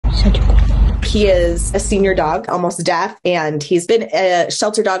He is a senior dog, almost deaf, and he's been a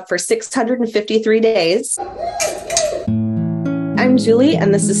shelter dog for 653 days. I'm Julie,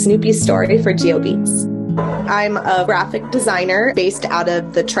 and this is Snoopy's story for GeoBeats. I'm a graphic designer based out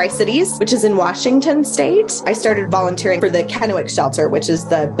of the Tri-Cities, which is in Washington State. I started volunteering for the Kennewick Shelter, which is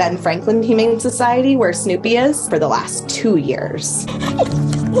the Ben Franklin Humane Society, where Snoopy is, for the last 2 years.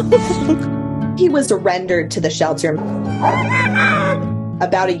 He was surrendered to the shelter.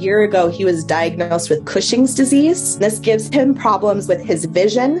 About a year ago, he was diagnosed with Cushing's disease. This gives him problems with his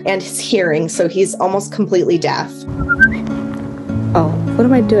vision and his hearing, so he's almost completely deaf. Oh, what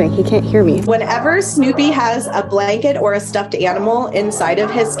am I doing? He can't hear me. Whenever Snoopy has a blanket or a stuffed animal inside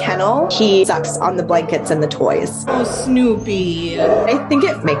of his kennel, he sucks on the blankets and the toys. Oh, Snoopy. I think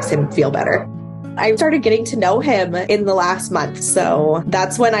it makes him feel better. I started getting to know him in the last month, so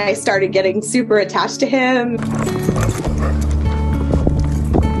that's when I started getting super attached to him.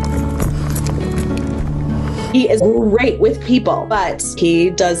 He is great with people, but he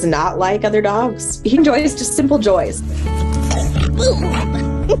does not like other dogs. He enjoys just simple joys.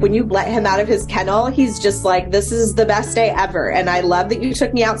 When you let him out of his kennel, he's just like, this is the best day ever, and I love that you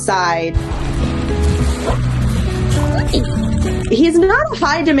took me outside. He's not a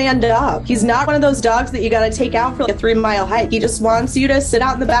high-demand dog. He's not one of those dogs that you gotta take out for like a 3-mile hike. He just wants you to sit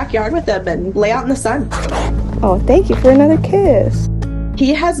out in the backyard with him and lay out in the sun. Oh, thank you for another kiss.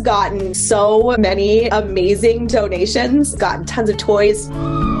 He has gotten so many amazing donations, gotten tons of toys.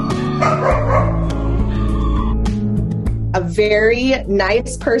 A very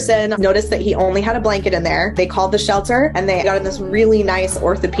nice person noticed that he only had a blanket in there. They called the shelter and they got in this really nice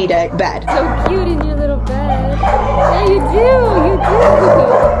orthopedic bed. So cute in your little bed. Yeah, you do.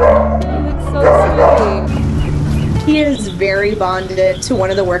 You look so sweet. He is very bonded to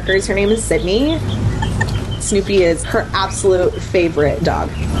one of the workers. Her name is Sydney. Snoopy is her absolute favorite dog.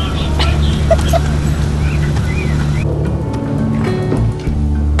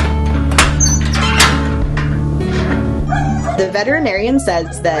 The veterinarian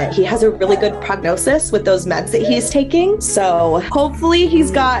says that he has a really good prognosis with those meds that he's taking. So hopefully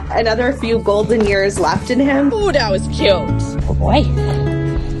he's got another few golden years left in him. Oh, that was cute. Oh boy.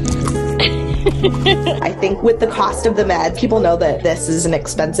 I think with the cost of the meds, people know that this is an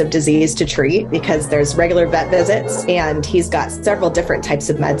expensive disease to treat because there's regular vet visits and he's got several different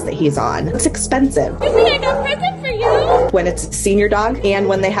types of meds that he's on. It's expensive. I got a present for you. When it's a senior dog and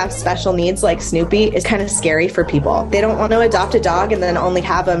when they have special needs like Snoopy, it's kind of scary for people. They don't want to adopt a dog and then only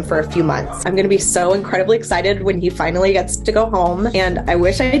have him for a few months. I'm going to be so incredibly excited when he finally gets to go home, and I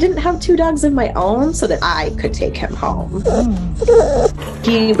wish I didn't have 2 dogs of my own so that I could take him home.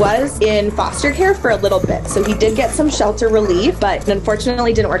 He was in foster care for a little bit, so he did get some shelter relief, but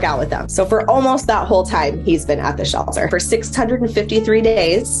unfortunately didn't work out with them. So for almost that whole time, he's been at the shelter. For 653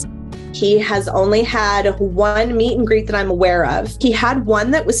 days, he has only had 1 meet and greet that I'm aware of. He had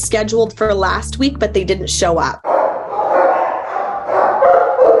one that was scheduled for last week, but they didn't show up.